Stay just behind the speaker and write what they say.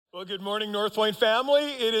Well, good morning, North Pointe family.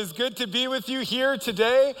 It is good to be with you here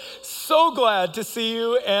today. So glad to see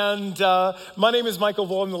you. And my name is Michael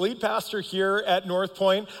Voll. I'm the lead pastor here at North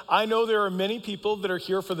Pointe. I know there are many people that are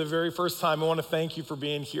here for the very first time. I want to thank you for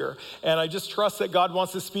being here. And I just trust that God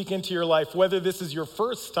wants to speak into your life, whether this is your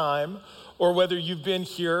first time or whether you've been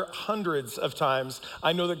here hundreds of times.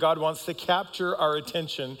 I know that God wants to capture our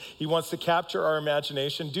attention. He wants to capture our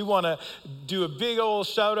imagination. Do want to do a big old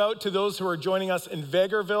shout out to those who are joining us in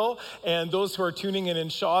Vegreville and those who are tuning in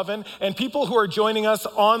Chauvin and people who are joining us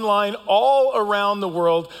online all around the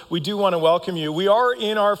world. We do want to welcome you. We are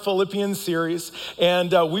in our Philippians series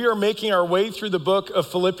and we are making our way through the book of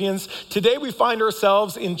Philippians. Today we find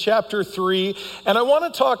ourselves in chapter 3 and I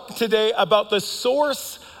want to talk today about the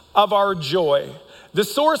source of our joy, the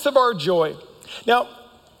source of our joy. Now,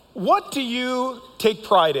 what do you take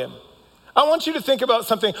pride in? I want you to think about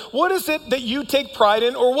something. What is it that you take pride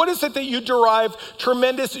in, or what is it that you derive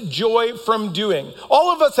tremendous joy from doing?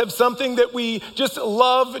 All of us have something that we just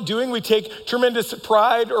love doing. We take tremendous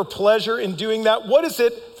pride or pleasure in doing that. What is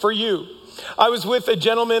it for you? I was with a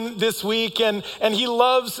gentleman this week and he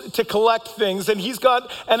loves to collect things, and he's got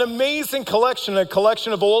an amazing collection, a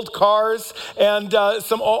collection of old cars and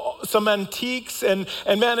some antiques. And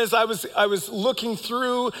man, as I was looking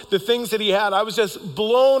through the things that he had, I was just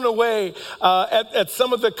blown away at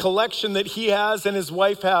some of the collection that he has and his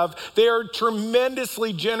wife have. They are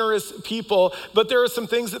tremendously generous people, but there are some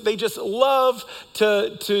things that they just love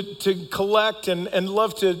to collect and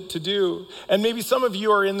love to do. And maybe some of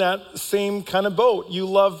you are in that same kind of boat. You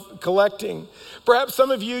love collecting. Perhaps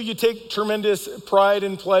some of you take tremendous pride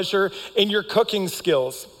and pleasure in your cooking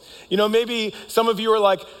skills. You know, maybe some of you are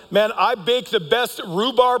like, man, I bake the best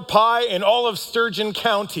rhubarb pie in all of Sturgeon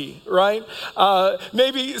County, right?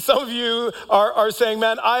 Maybe some of you are saying,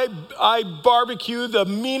 man, I barbecue the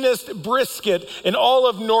meanest brisket in all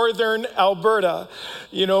of northern Alberta.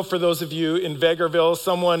 You know, for those of you in Vegreville,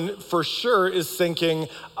 someone for sure is thinking,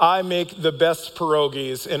 I make the best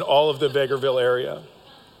pierogies in all of the Vegreville area.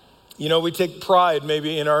 You know, we take pride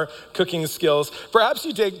maybe in our cooking skills. Perhaps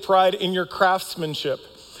you take pride in your craftsmanship.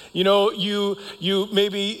 You know, you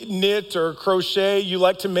maybe knit or crochet, you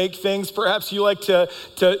like to make things. Perhaps you like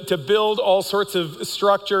to build all sorts of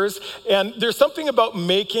structures. And there's something about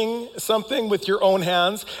making something with your own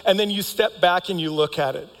hands, and then you step back and you look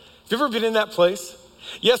at it. Have you ever been in that place?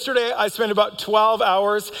 Yesterday, I spent about 12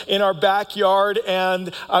 hours in our backyard,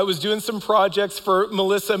 and I was doing some projects for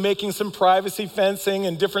Melissa, making some privacy fencing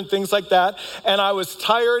and different things like that. And I was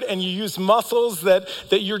tired, and you use muscles that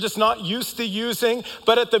you're just not used to using.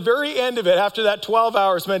 But at the very end of it, after that 12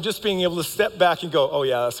 hours, man, just being able to step back and go, oh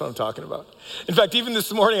yeah, that's what I'm talking about. In fact, even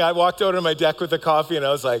this morning, I walked out on my deck with a coffee, and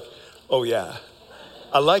I was like, oh yeah,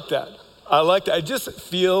 I like that. It just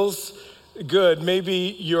feels good.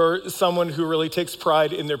 Maybe you're someone who really takes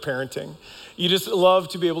pride in their parenting. You just love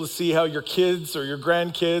to be able to see how your kids or your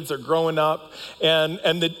grandkids are growing up and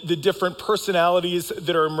the different personalities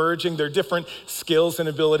that are emerging, their different skills and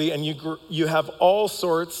ability, and you have all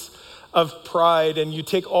sorts of pride and you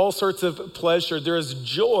take all sorts of pleasure. There is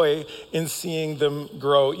joy in seeing them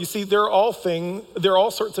grow. You see, there are all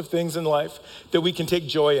sorts of things in life that we can take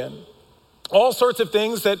joy in. All sorts of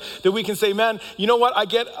things that we can say, man, you know what? I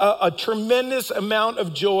get a tremendous amount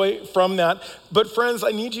of joy from that. But friends,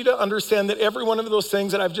 I need you to understand that every one of those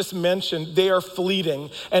things that I've just mentioned, they are fleeting.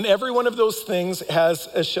 And every one of those things has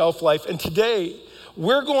a shelf life. And today,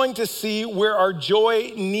 we're going to see where our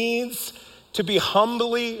joy needs to be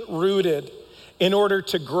humbly rooted in order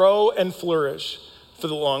to grow and flourish for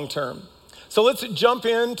the long term. So let's jump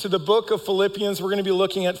into the book of Philippians. We're going to be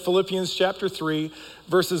looking at Philippians chapter 3,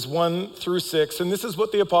 verses 1 through 6. And this is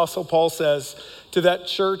what the Apostle Paul says to that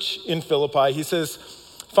church in Philippi. He says,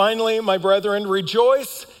 finally, my brethren,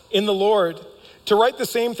 rejoice in the Lord. To write the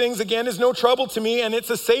same things again is no trouble to me, and it's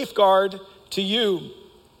a safeguard to you.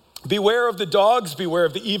 Beware of the dogs, beware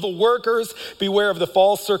of the evil workers, beware of the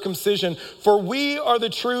false circumcision. For we are the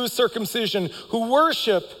true circumcision who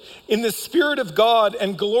worship in the Spirit of God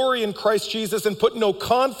and glory in Christ Jesus and put no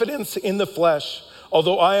confidence in the flesh,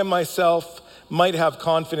 although I am myself might have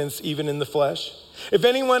confidence even in the flesh. If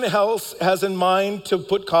anyone else has in mind to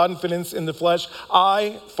put confidence in the flesh,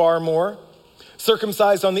 I far more.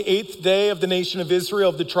 Circumcised on the 8th day of the nation of Israel,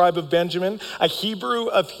 of the tribe of Benjamin, a Hebrew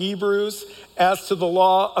of Hebrews, as to the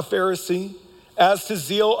law, a Pharisee, as to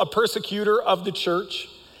zeal, a persecutor of the church,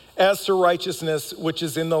 as to righteousness, which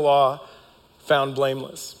is in the law, found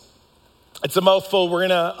blameless. It's a mouthful. We're going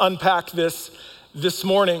to unpack this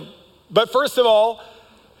morning. But first of all,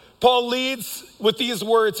 Paul leads with these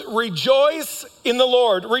words, rejoice in the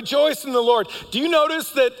Lord, rejoice in the Lord. Do you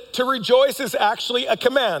notice that to rejoice is actually a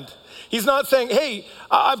command? He's not saying, hey,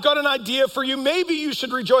 I've got an idea for you. Maybe you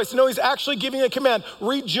should rejoice. No, he's actually giving a command.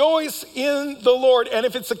 Rejoice in the Lord. And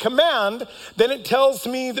if it's a command, then it tells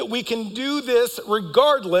me that we can do this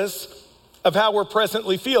regardless of how we're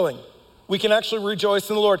presently feeling. We can actually rejoice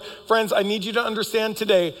in the Lord. Friends, I need you to understand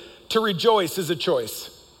today, to rejoice is a choice.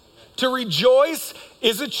 To rejoice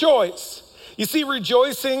is a choice. You see,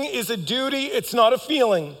 rejoicing is a duty. It's not a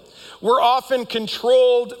feeling. We're often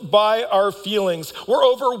controlled by our feelings. We're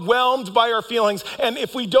overwhelmed by our feelings. And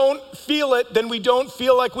if we don't feel it, then we don't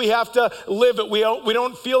feel like we have to live it. We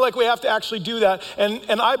don't feel like we have to actually do that.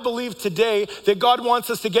 And I believe today that God wants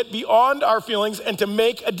us to get beyond our feelings and to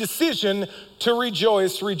make a decision to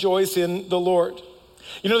rejoice in the Lord.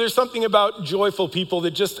 You know, there's something about joyful people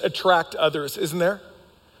that just attract others, isn't there?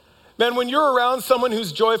 Man, when you're around someone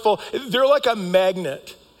who's joyful, they're like a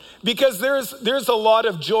magnet. Because there's a lot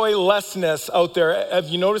of joylessness out there. Have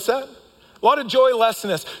you noticed that? A lot of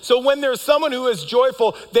joylessness. So when there's someone who is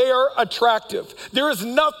joyful, they are attractive. There is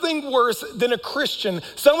nothing worse than a Christian,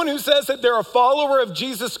 someone who says that they're a follower of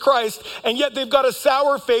Jesus Christ, and yet they've got a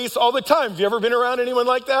sour face all the time. Have you ever been around anyone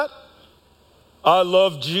like that? I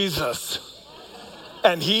love Jesus,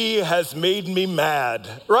 and he has made me mad,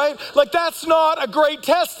 right? Like, that's not a great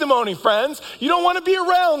testimony, friends. You don't want to be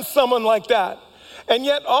around someone like that. And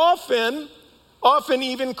yet often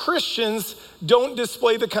even Christians don't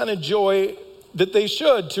display the kind of joy that they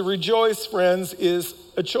should. To rejoice, friends, is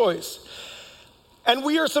a choice. And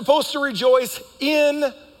we are supposed to rejoice in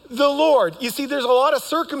the Lord. You see, there's a lot of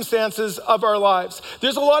circumstances of our lives.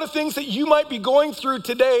 There's a lot of things that you might be going through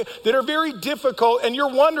today that are very difficult, and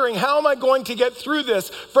you're wondering, how am I going to get through this?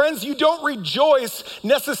 Friends, you don't rejoice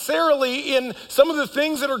necessarily in some of the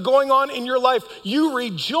things that are going on in your life. You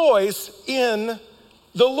rejoice in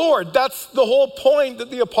the Lord. That's the whole point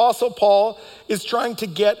that the Apostle Paul is trying to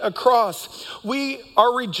get across. We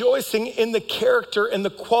are rejoicing in the character and the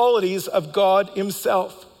qualities of God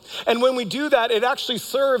himself. And when we do that, it actually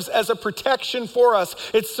serves as a protection for us.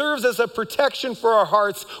 It serves as a protection for our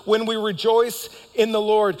hearts when we rejoice in the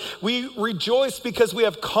Lord. We rejoice because we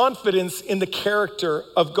have confidence in the character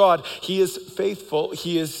of God. He is faithful.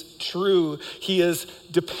 He is true. He is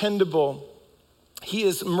dependable. He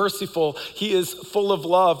is merciful. He is full of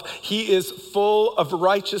love. He is full of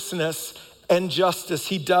righteousness and justice.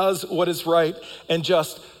 He does what is right and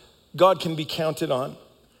just. God can be counted on.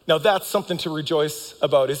 Now that's something to rejoice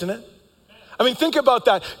about, isn't it? I mean, think about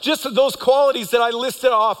that. Just those qualities that I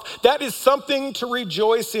listed off, that is something to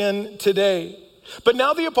rejoice in today. But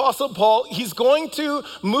now the Apostle Paul, he's going to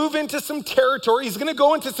move into some territory. He's going to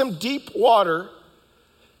go into some deep water.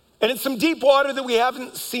 And it's some deep water that we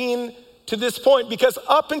haven't seen to this point, because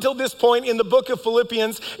up until this point in the book of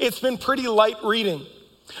Philippians, it's been pretty light reading.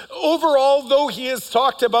 Overall, though he has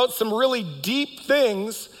talked about some really deep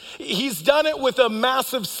things, he's done it with a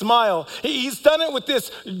massive smile. He's done it with this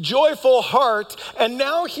joyful heart, and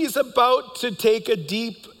now he's about to take a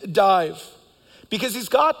deep dive because he's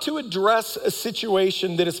got to address a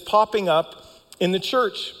situation that is popping up in the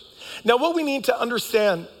church. Now, what we need to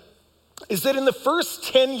understand is that in the first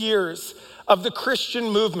 10 years of the Christian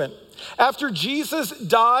movement, after Jesus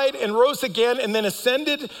died and rose again and then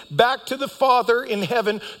ascended back to the Father in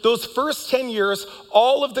heaven, those first 10 years,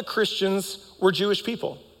 all of the Christians were Jewish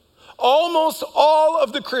people. Almost all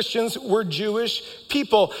of the Christians were Jewish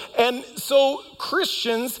people. And so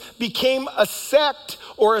Christians became a sect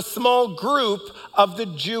or a small group of the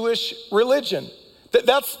Jewish religion.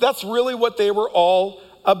 That's really what they were all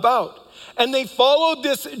about. And they followed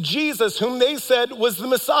this Jesus, whom they said was the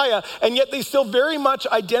Messiah, and yet they still very much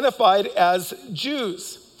identified as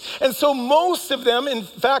Jews. And so most of them, in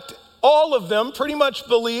fact, all of them pretty much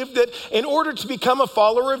believed that in order to become a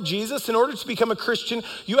follower of Jesus, in order to become a Christian,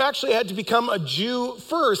 you actually had to become a Jew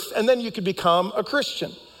first, and then you could become a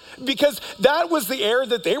Christian. Because that was the air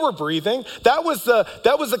that they were breathing. That was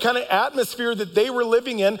the kind of atmosphere that they were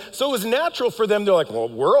living in. So it was natural for them. They're like, well,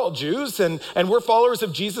 we're all Jews and we're followers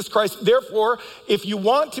of Jesus Christ. Therefore, if you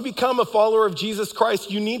want to become a follower of Jesus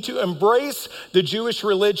Christ, you need to embrace the Jewish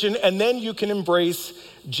religion, and then you can embrace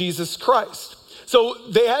Jesus Christ. So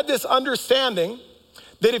they had this understanding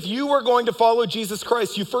that if you were going to follow Jesus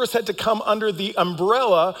Christ, you first had to come under the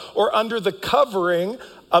umbrella or under the covering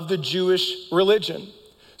of the Jewish religion.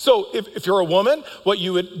 So if you're a woman, what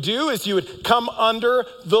you would do is you would come under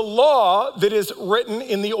the law that is written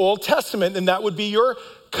in the Old Testament, and that would be your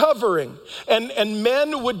covering. And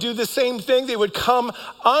men would do the same thing. They would come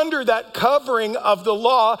under that covering of the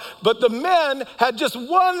law, but the men had just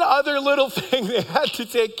one other little thing they had to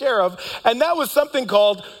take care of, and that was something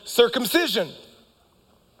called circumcision.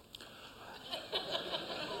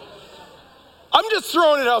 I'm just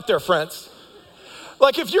throwing it out there, friends.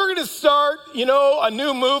 Like if you're gonna start, a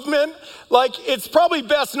new movement, like it's probably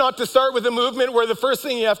best not to start with a movement where the first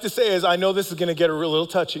thing you have to say is, I know this is gonna get a little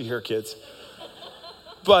touchy here, kids.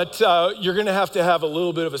 But you're gonna have to have a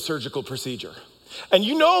little bit of a surgical procedure. And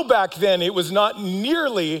back then it was not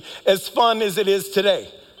nearly as fun as it is today.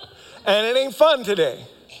 And it ain't fun today.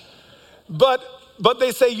 But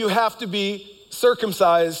they say you have to be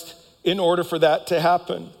circumcised in order for that to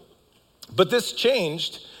happen. But this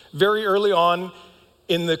changed very early on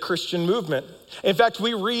in the Christian movement. In fact,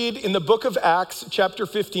 we read in the book of Acts, chapter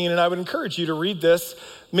 15, and I would encourage you to read this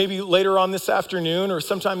maybe later on this afternoon or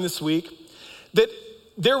sometime this week, that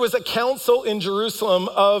there was a council in Jerusalem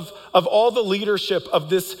of all the leadership of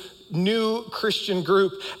this new Christian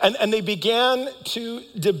group. And they began to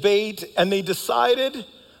debate, and they decided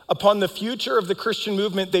upon the future of the Christian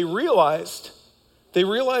movement. They realized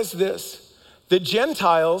this, that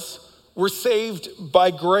Gentiles were saved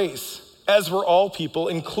by grace, as were all people,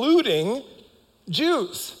 including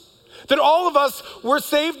Jews. That all of us were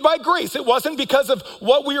saved by grace. It wasn't because of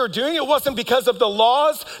what we were doing. It wasn't because of the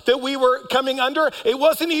laws that we were coming under. It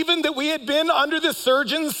wasn't even that we had been under the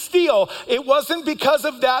surgeon's steel. It wasn't because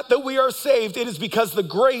of that we are saved. It is because the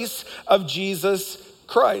grace of Jesus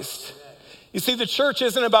Christ. You see, the church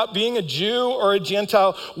isn't about being a Jew or a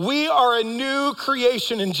Gentile. We are a new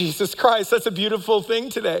creation in Jesus Christ. That's a beautiful thing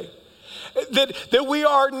today. That we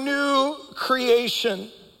are new creation.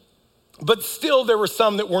 But still there were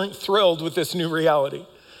some that weren't thrilled with this new reality.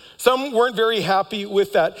 Some weren't very happy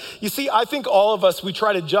with that. You see, I think all of us, we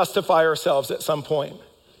try to justify ourselves at some point.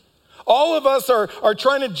 All of us are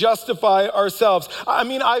trying to justify ourselves. I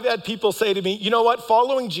mean, I've had people say to me, you know what?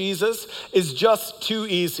 Following Jesus is just too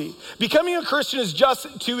easy. Becoming a Christian is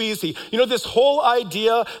just too easy. This whole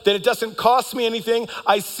idea that it doesn't cost me anything.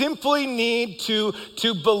 I simply need to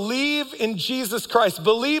believe in Jesus Christ,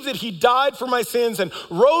 believe that he died for my sins and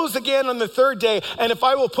rose again on the third day. And if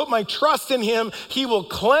I will put my trust in him, he will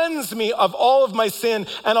cleanse me of all of my sin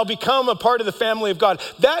and I'll become a part of the family of God.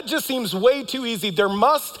 That just seems way too easy. There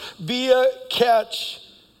must be a catch.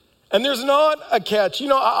 And there's not a catch.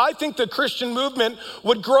 I think the Christian movement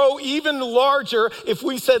would grow even larger if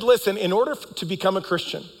we said, listen, in order to become a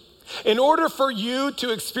Christian, in order for you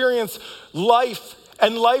to experience life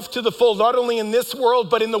and life to the full, not only in this world,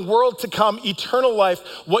 but in the world to come, eternal life,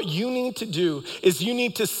 what you need to do is you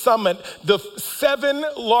need to summit the 7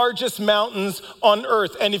 largest mountains on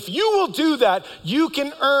earth. And if you will do that, you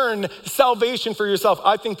can earn salvation for yourself.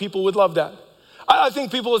 I think people would love that. I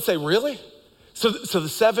think people would say, really? So the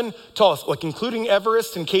 7 tallest, like including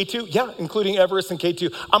Everest and K2? Yeah, including Everest and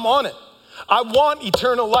K2. I'm on it. I want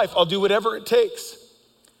eternal life. I'll do whatever it takes.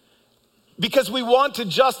 Because we want to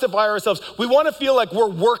justify ourselves. We want to feel like we're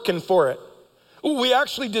working for it. We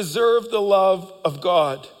actually deserve the love of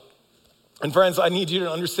God. And friends, I need you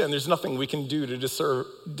to understand there's nothing we can do to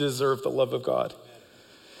deserve the love of God.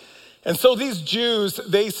 And so these Jews,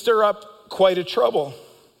 they stir up quite a trouble.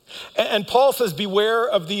 And Paul says, beware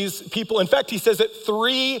of these people. In fact, he says it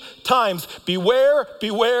 3 times. Beware,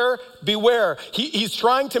 beware, beware. He's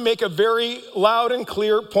trying to make a very loud and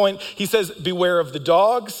clear point. He says, beware of the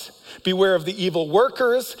dogs, beware of the evil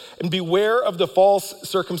workers, and beware of the false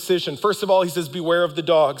circumcision. First of all, he says, beware of the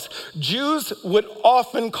dogs. Jews would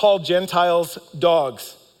often call Gentiles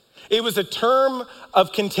dogs. It was a term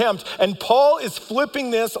of contempt. And Paul is flipping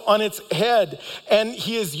this on its head. And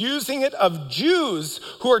he is using it of Jews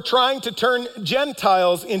who are trying to turn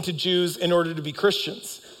Gentiles into Jews in order to be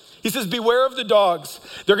Christians. He says, beware of the dogs.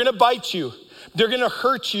 They're going to bite you. They're going to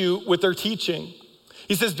hurt you with their teaching.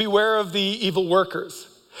 He says, beware of the evil workers.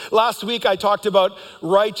 Last week, I talked about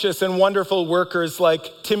righteous and wonderful workers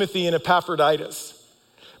like Timothy and Epaphroditus.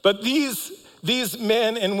 But these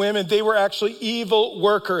men and women, they were actually evil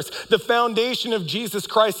workers. The foundation of Jesus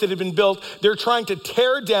Christ that had been built, they're trying to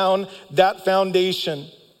tear down that foundation.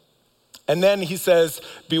 And then he says,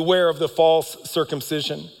 beware of the false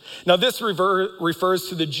circumcision. Now this refers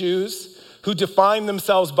to the Jews who define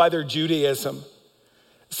themselves by their Judaism.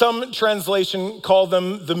 Some translation call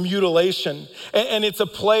them the mutilation. And it's a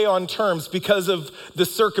play on terms because of the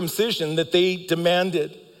circumcision that they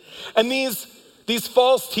demanded. And these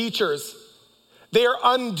false teachers, they are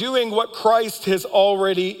undoing what Christ has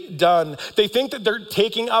already done. They think that they're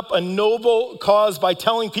taking up a noble cause by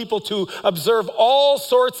telling people to observe all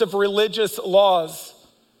sorts of religious laws.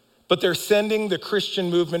 but they're sending the Christian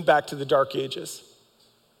movement back to the Dark Ages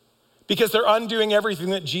because they're undoing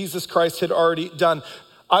everything that Jesus Christ had already done.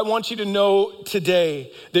 I want you to know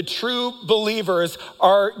today that true believers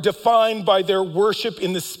are defined by their worship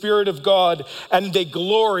in the Spirit of God, and they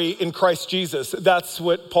glory in Christ Jesus. That's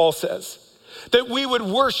what Paul says. That we would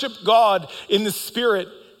worship God in the Spirit,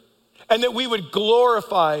 and that we would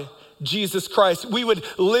glorify Jesus Christ. We would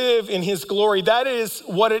live in his glory. That is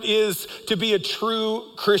what it is to be a true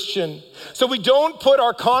Christian. So we don't put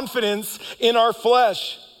our confidence in our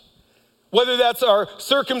flesh. Whether that's our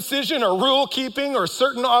circumcision or rule keeping or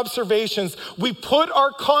certain observations, we put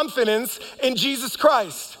our confidence in Jesus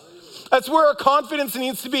Christ. That's where our confidence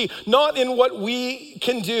needs to be, not in what we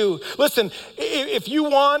can do. Listen, if you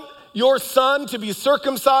want your son to be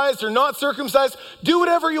circumcised or not circumcised, do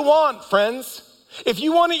whatever you want, friends. If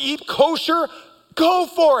you want to eat kosher, go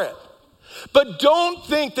for it. But don't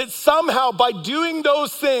think that somehow by doing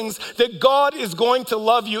those things that God is going to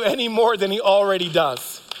love you any more than he already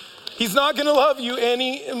does. He's not going to love you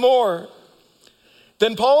anymore.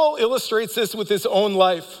 Then Paul illustrates this with his own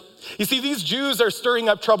life. You see, these Jews are stirring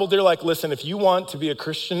up trouble. They're like, listen, if you want to be a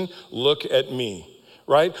Christian, look at me,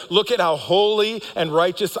 right? Look at how holy and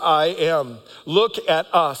righteous I am. Look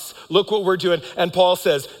at us. Look what we're doing. And Paul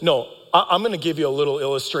says, no, I'm going to give you a little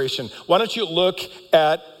illustration. Why don't you look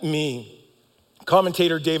at me?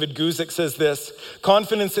 Commentator David Guzik says this: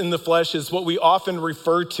 confidence in the flesh is what we often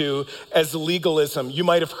refer to as legalism. You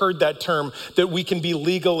might have heard that term, that we can be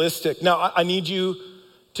legalistic. Now, I need you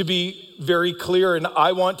to be very clear, and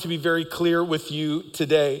I want to be very clear with you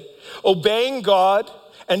today. Obeying God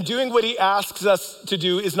and doing what he asks us to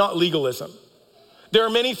do is not legalism. There are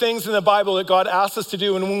many things in the Bible that God asks us to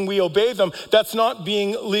do, and when we obey them, that's not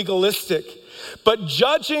being legalistic. But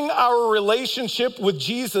judging our relationship with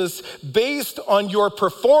Jesus based on your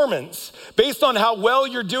performance, based on how well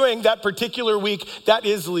you're doing that particular week, that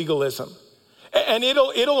is legalism. And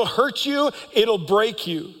it'll hurt you, it'll break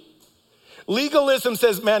you. Legalism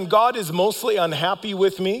says, man, God is mostly unhappy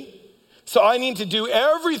with me, so I need to do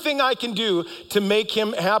everything I can do to make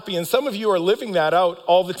him happy. And some of you are living that out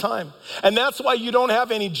all the time. And that's why you don't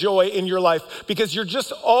have any joy in your life, because you're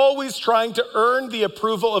just always trying to earn the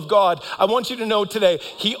approval of God. I want you to know today,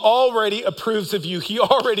 he already approves of you. He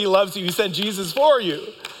already loves you. He sent Jesus for you.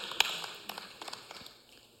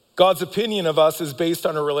 God's opinion of us is based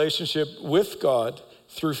on a relationship with God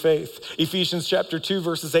through faith. Ephesians chapter 2,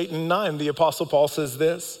 verses 8 and 9, the Apostle Paul says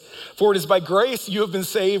this: for it is by grace you have been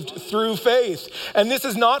saved through faith. And this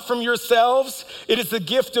is not from yourselves, it is the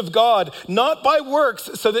gift of God, not by works,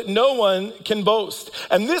 so that no one can boast.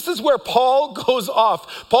 And this is where Paul goes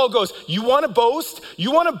off. Paul goes, you want to boast?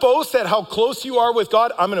 You want to boast at how close you are with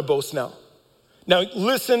God? I'm going to boast now. Now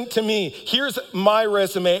listen to me. Here's my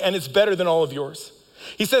resume, and it's better than all of yours.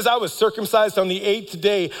 He says, I was circumcised on the 8th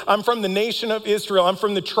day. I'm from the nation of Israel. I'm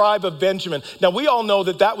from the tribe of Benjamin. Now, we all know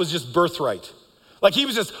that that was just birthright. Like, he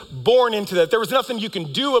was just born into that. There was nothing you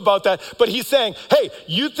can do about that. But he's saying, hey,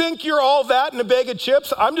 you think you're all that in a bag of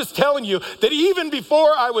chips? I'm just telling you that even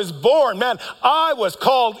before I was born, man, I was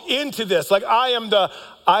called into this. Like, I am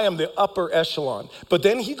the upper echelon. But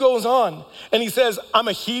then he goes on and he says, I'm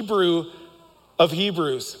a Hebrew of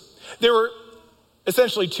Hebrews. There were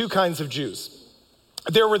essentially two kinds of Jews.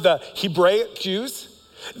 There were the Hebraic Jews.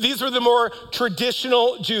 These were the more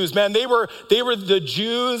traditional Jews. Man, they were the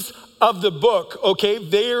Jews of the book, okay?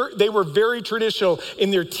 They were very traditional in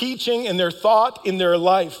their teaching, in their thought, in their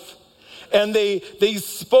life. And they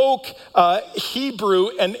spoke Hebrew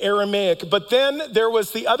and Aramaic. But then there was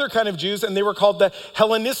the other kind of Jews, and they were called the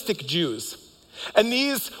Hellenistic Jews. And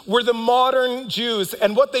these were the modern Jews.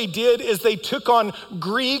 And what they did is they took on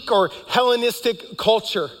Greek or Hellenistic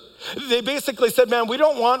culture. They basically said, man, we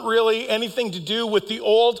don't want really anything to do with the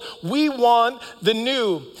old. We want the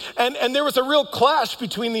new. And there was a real clash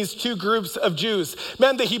between these two groups of Jews.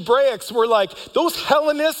 Man, the Hebraics were like, those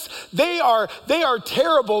Hellenists, they are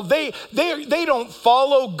terrible. They don't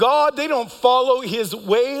follow God. They don't follow his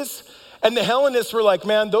ways. And the Hellenists were like,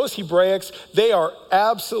 man, those Hebraics, they are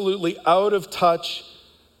absolutely out of touch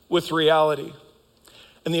with reality.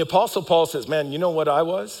 And the Apostle Paul says, man, you know what I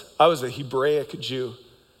was? I was a Hebraic Jew.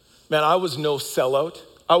 Man, I was no sellout.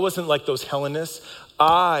 I wasn't like those Hellenists.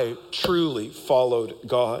 I truly followed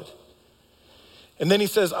God. And then he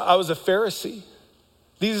says, I was a Pharisee.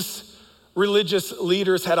 These religious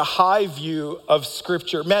leaders had a high view of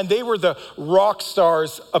Scripture. Man, they were the rock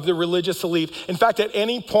stars of the religious elite. In fact, at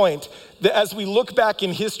any point, as we look back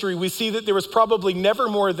in history, we see that there was probably never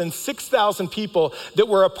more than 6,000 people that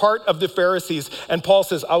were a part of the Pharisees. And Paul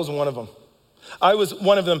says, I was one of them. I was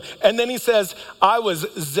one of them. And then he says, I was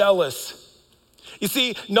zealous. You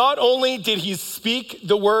see, not only did he speak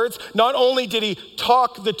the words, not only did he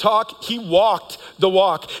talk the talk, he walked the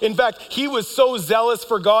walk. In fact, he was so zealous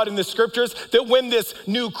for God in the scriptures that when this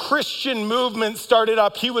new Christian movement started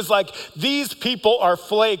up, he was like, these people are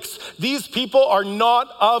flakes. These people are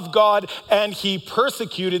not of God. And he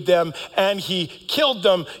persecuted them and he killed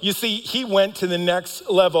them. You see, he went to the next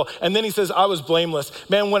level. And then he says, I was blameless.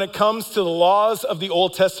 Man, when it comes to the laws of the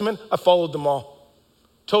Old Testament, I followed them all.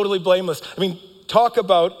 Totally blameless. I mean, talk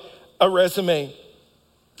about a resume.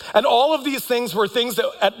 And all of these things were things that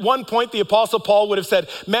at one point the Apostle Paul would have said,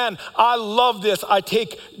 man, I love this. I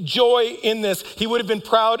take joy in this. He would have been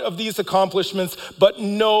proud of these accomplishments, but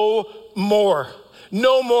no more.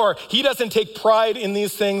 No more. He doesn't take pride in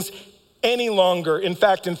these things any longer. In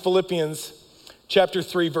fact, in Philippians chapter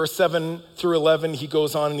 3, verse 7 through 11, he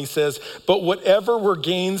goes on and he says, but whatever were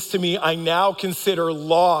gains to me, I now consider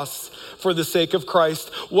loss for the sake of Christ.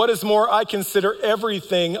 What is more, I consider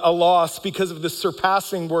everything a loss because of the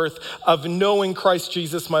surpassing worth of knowing Christ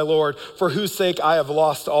Jesus my Lord, for whose sake I have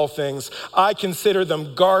lost all things. I consider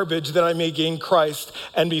them garbage that I may gain Christ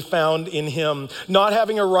and be found in him, not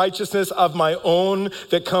having a righteousness of my own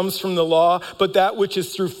that comes from the law, but that which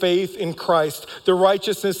is through faith in Christ, the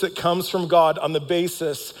righteousness that comes from God on the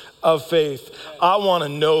basis of faith. I want to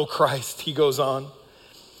know Christ, he goes on.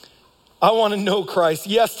 I want to know Christ,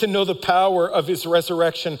 yes, to know the power of his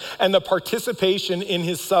resurrection and the participation in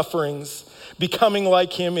his sufferings, becoming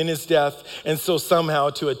like him in his death, and so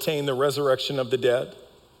somehow to attain the resurrection of the dead.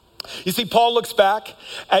 You see, Paul looks back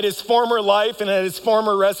at his former life and at his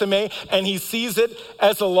former resume, and he sees it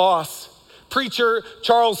as a loss. Preacher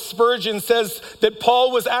Charles Spurgeon says that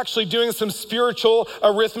Paul was actually doing some spiritual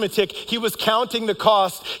arithmetic. He was counting the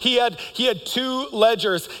cost. He had two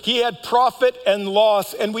ledgers. He had profit and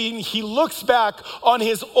loss. And when he looks back on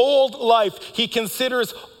his old life, he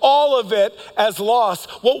considers all of it as loss.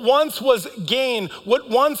 What once was gain, what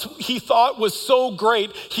once he thought was so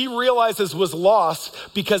great, he realizes was loss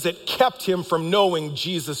because it kept him from knowing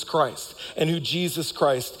Jesus Christ and who Jesus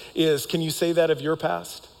Christ is. Can you say that of your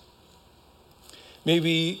past?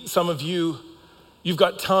 Maybe some of you, you've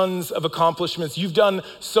got tons of accomplishments. You've done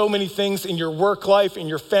so many things in your work life, in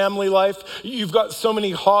your family life. You've got so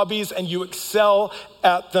many hobbies and you excel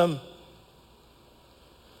at them.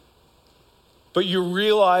 But you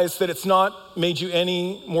realize that it's not made you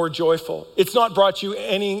any more joyful. It's not brought you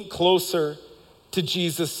any closer to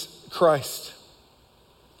Jesus Christ.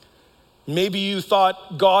 Maybe you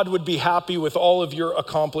thought God would be happy with all of your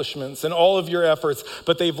accomplishments and all of your efforts,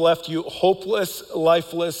 but they've left you hopeless,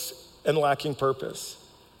 lifeless, and lacking purpose.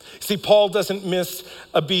 See, Paul doesn't miss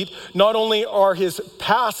a beat. Not only are his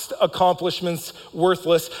past accomplishments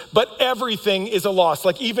worthless, but everything is a loss.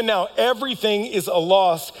 Like even now, everything is a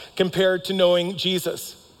loss compared to knowing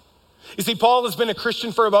Jesus. You see, Paul has been a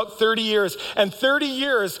Christian for about 30 years, and 30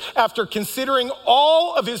 years after considering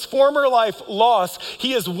all of his former life loss,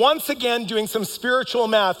 he is once again doing some spiritual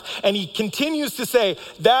math, and he continues to say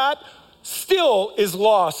that still is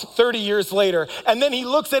loss 30 years later. And then he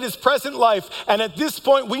looks at his present life, and at this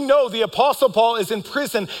point, we know the Apostle Paul is in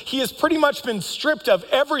prison. He has pretty much been stripped of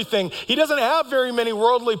everything. He doesn't have very many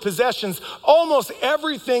worldly possessions. Almost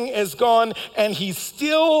everything is gone, and he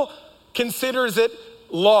still considers it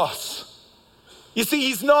loss. You see,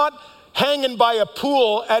 he's not hanging by a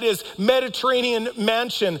pool at his Mediterranean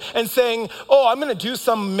mansion and saying, oh, I'm going to do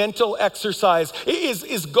some mental exercise.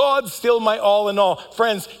 Is God still my all in all?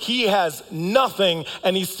 Friends, he has nothing,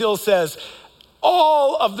 and he still says,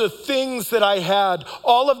 all of the things that I had,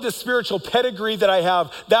 all of the spiritual pedigree that I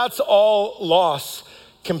have, that's all loss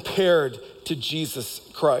compared to Jesus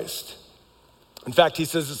Christ. In fact, he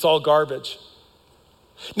says it's all garbage.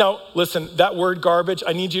 Now, listen, that word garbage,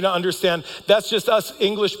 I need you to understand, that's just us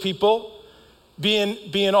English people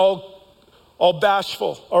being all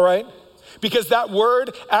bashful, all right? Because that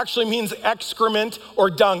word actually means excrement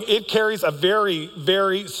or dung. It carries a very,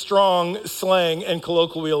 very strong slang and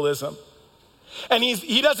colloquialism. And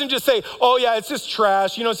he doesn't just say, oh yeah, it's just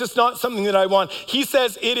trash. It's just not something that I want. He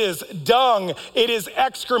says it is dung, it is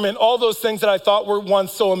excrement, all those things that I thought were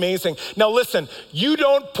once so amazing. Now listen, you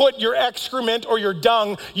don't put your excrement or your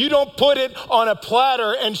dung, you don't put it on a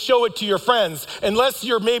platter and show it to your friends. Unless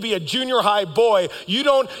you're maybe a junior high boy, you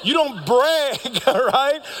don't brag, all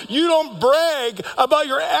right? You don't brag about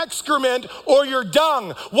your excrement or your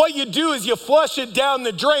dung. What you do is you flush it down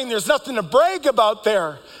the drain. There's nothing to brag about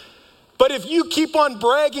there. But if you keep on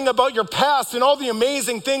bragging about your past and all the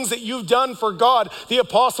amazing things that you've done for God, the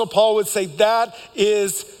Apostle Paul would say that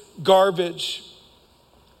is garbage.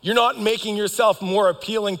 You're not making yourself more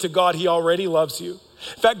appealing to God. He already loves you.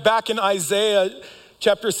 In fact, back in Isaiah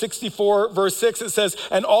Chapter 64, verse 6, it says,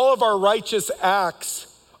 and all of our righteous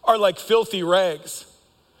acts are like filthy rags.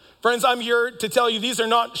 Friends, I'm here to tell you these are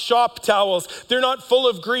not shop towels. They're not full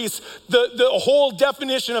of grease. The whole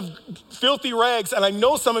definition of filthy rags, and I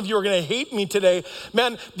know some of you are going to hate me today.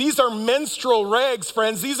 Man, these are menstrual rags,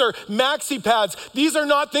 friends. These are maxi pads. These are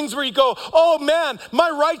not things where you go, oh man,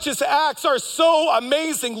 my righteous acts are so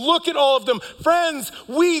amazing. Look at all of them. Friends,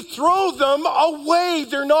 we throw them away.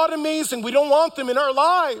 They're not amazing. We don't want them in our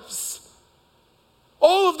lives.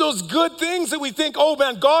 All of those good things that we think, oh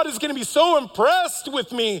man, God is going to be so impressed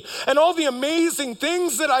with me, and all the amazing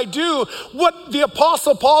things that I do, what the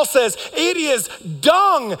Apostle Paul says, it is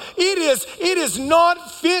dung. It is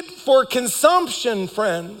not fit for consumption,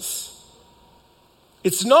 friends.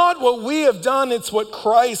 It's not what we have done, it's what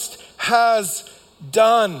Christ has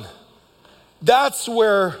done. That's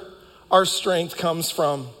where our strength comes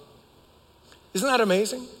from. Isn't that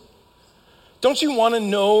amazing? Don't you want to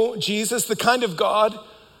know Jesus, the kind of God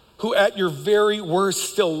who at your very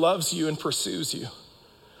worst still loves you and pursues you?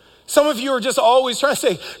 Some of you are just always trying to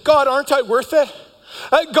say, God, aren't I worth it?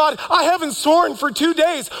 God, I haven't sworn for 2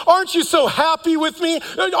 days. Aren't you so happy with me?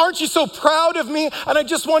 Aren't you so proud of me? And I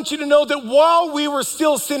just want you to know that while we were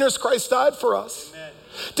still sinners, Christ died for us. Amen.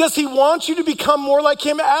 Does he want you to become more like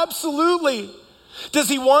him? Absolutely. Does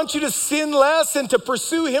he want you to sin less and to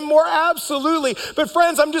pursue him more? Absolutely. But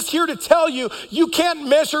friends, I'm just here to tell you, you can't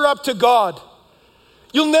measure up to God.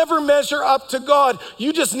 You'll never measure up to God.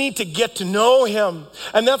 You just need to get to know him.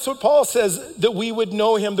 And that's what Paul says, that we would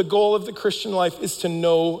know him. The goal of the Christian life is to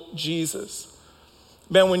know Jesus.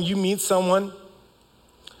 Man, when you meet someone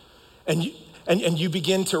and you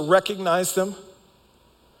begin to recognize them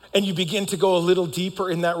and you begin to go a little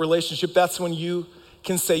deeper in that relationship, that's when you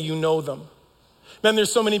can say you know them. Man,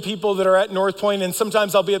 there's so many people that are at North Pointe, and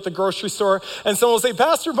sometimes I'll be at the grocery store and someone will say,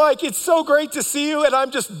 Pastor Mike, it's so great to see you. And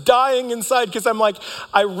I'm just dying inside because I'm like,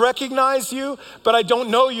 I recognize you, but I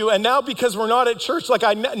don't know you. And now because we're not at church, like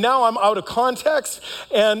now I'm out of context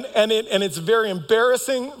and it's very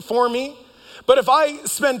embarrassing for me. But if I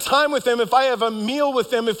spend time with them, if I have a meal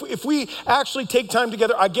with them, if we actually take time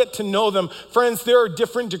together, I get to know them. Friends, there are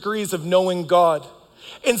different degrees of knowing God.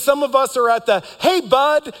 And some of us are at the, hey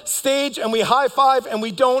bud stage, and we high five and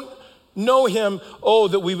we don't know him. Oh,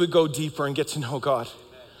 that we would go deeper and get to know God.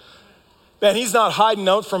 Man, he's not hiding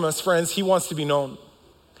out from us, friends. He wants to be known.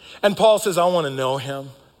 And Paul says, I want to know him.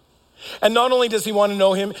 And not only does he want to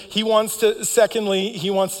know him, he wants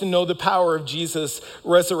to know the power of Jesus'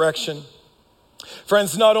 resurrection.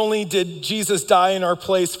 Friends, not only did Jesus die in our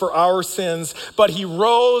place for our sins, but he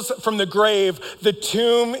rose from the grave. The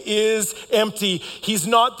tomb is empty. He's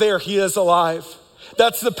not there. He is alive.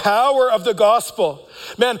 That's the power of the gospel.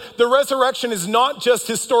 Man, the resurrection is not just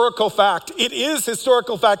historical fact. It is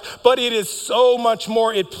historical fact, but it is so much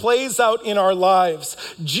more. It plays out in our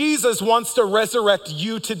lives. Jesus wants to resurrect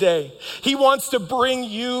you today. He wants to bring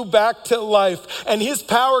you back to life. And his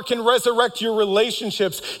power can resurrect your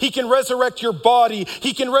relationships. He can resurrect your body.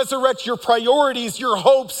 He can resurrect your priorities, your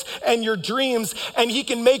hopes, and your dreams. And he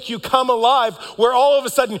can make you come alive where all of a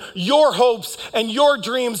sudden your hopes and your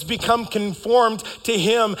dreams become conformed to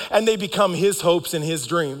him and they become his hopes and his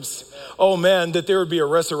dreams. Oh man, that there would be a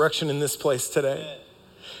resurrection in this place today.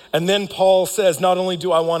 And then Paul says, not only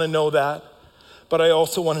do I want to know that, but I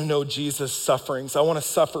also want to know Jesus' sufferings. I want to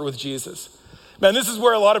suffer with Jesus. Man, this is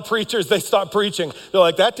where a lot of preachers, they stop preaching. They're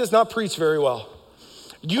like, that does not preach very well.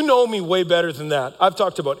 You know me way better than that. I've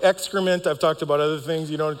talked about excrement. I've talked about other things,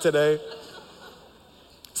 today.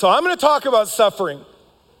 So I'm going to talk about suffering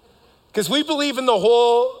because we believe in the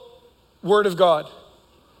whole Word of God,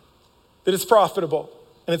 that it's profitable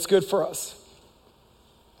and it's good for us.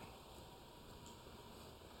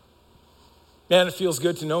 Man, it feels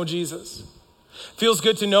good to know Jesus. It feels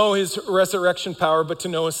good to know his resurrection power, but to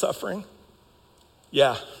know his suffering.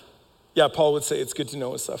 Yeah, Paul would say it's good to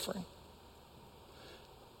know his suffering.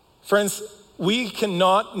 Friends, we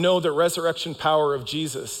cannot know the resurrection power of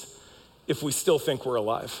Jesus if we still think we're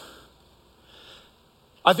alive.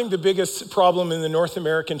 I think the biggest problem in the North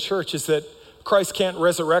American church is that Christ can't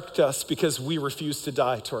resurrect us because we refuse to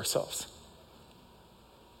die to ourselves.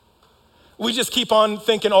 We just keep on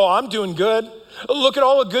thinking, oh, I'm doing good. Look at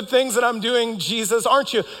all the good things that I'm doing, Jesus.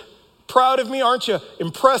 Aren't you proud of me? Aren't you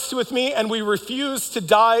impressed with me? And we refuse to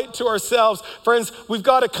die to ourselves. Friends, we've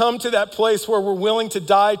got to come to that place where we're willing to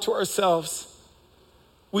die to ourselves.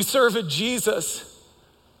 We serve a Jesus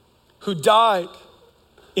who died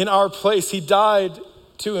in our place. He died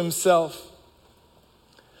to himself.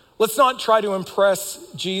 Let's not try to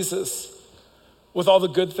impress Jesus with all the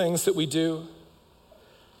good things that we do.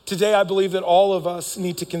 Today, I believe that all of us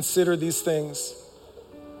need to consider these things.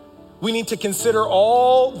 We need to consider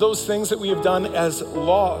all those things that we have done as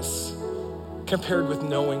loss compared with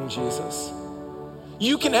knowing Jesus.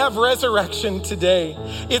 You can have resurrection today.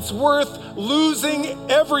 It's worth losing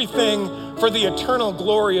everything for the eternal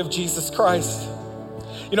glory of Jesus Christ.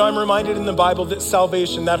 You know, I'm reminded in the Bible that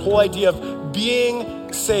salvation, that whole idea of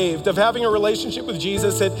being saved, of having a relationship with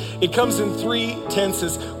Jesus, it comes in 3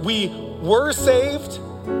 tenses. We were saved,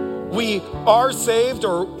 we are saved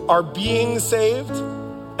or are being saved,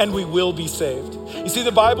 and we will be saved. You see,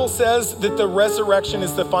 the Bible says that the resurrection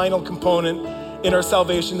is the final component in our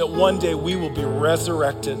salvation, that one day we will be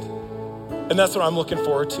resurrected. And that's what I'm looking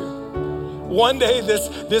forward to. One day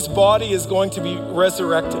this body is going to be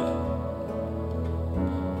resurrected.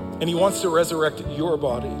 And he wants to resurrect your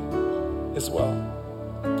body as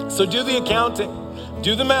well. So do the accounting,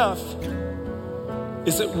 do the math.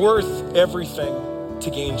 Is it worth everything to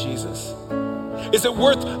gain Jesus? Is it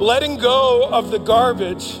worth letting go of the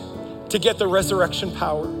garbage to get the resurrection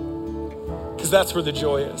power? Because that's where the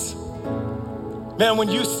joy is. Man, when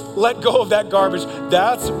you let go of that garbage,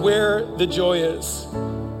 that's where the joy is.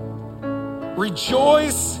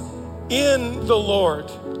 Rejoice in the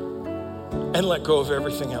Lord and let go of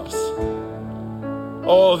everything else.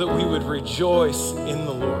 Oh, that we would rejoice in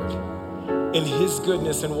the Lord, in his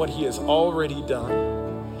goodness and what he has already done.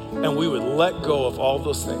 And we would let go of all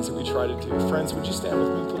those things that we try to do. Friends, would you stand with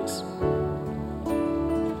me, please?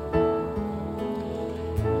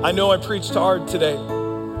 I know I preached hard today.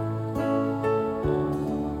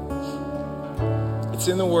 It's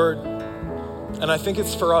in the Word. And I think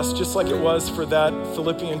it's for us just like it was for that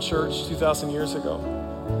Philippian church 2,000 years ago.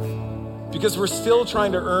 Because we're still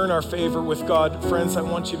trying to earn our favor with God. Friends, I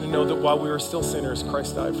want you to know that while we were still sinners,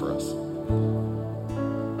 Christ died for us.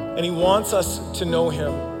 And he wants us to know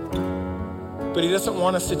him. But he doesn't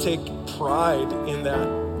want us to take pride in that.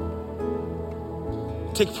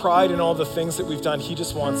 Take pride in all the things that we've done. He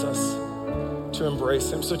just wants us to embrace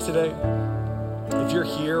him. So today, if you're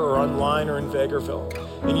here or online or in Vegreville,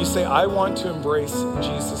 and you say, I want to embrace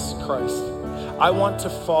Jesus Christ. I want to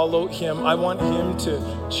follow him. I want him to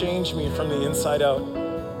change me from the inside out.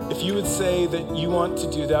 If you would say that you want to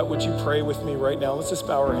do that, would you pray with me right now? Let's just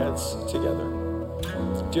bow our heads together.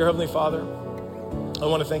 Dear Heavenly Father, I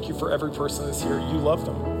want to thank you for every person that's here. You love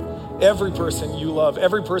them. Every person you love.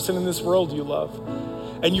 Every person in this world you love.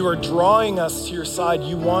 And you are drawing us to your side.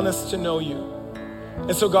 You want us to know you.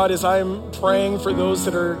 And so God, as I'm praying for those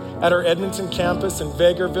that are at our Edmonton campus and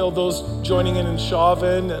Vegreville, those joining in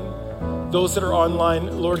Chauvin, and those that are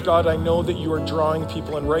online, Lord God, I know that you are drawing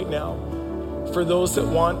people in right now. For those that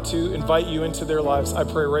want to invite you into their lives, I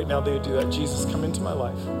pray right now they would do that. Jesus, come into my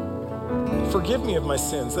life. Forgive me of my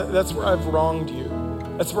sins. That's where I've wronged you.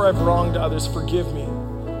 That's where I've wronged others. Forgive me.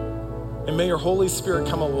 And may your Holy Spirit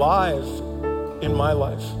come alive in my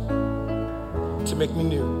life to make me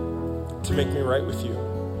new, to make me right with you.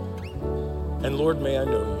 And Lord, may I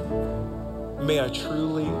know you. May I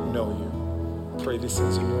truly know you. Pray these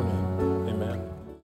things in your name. Amen.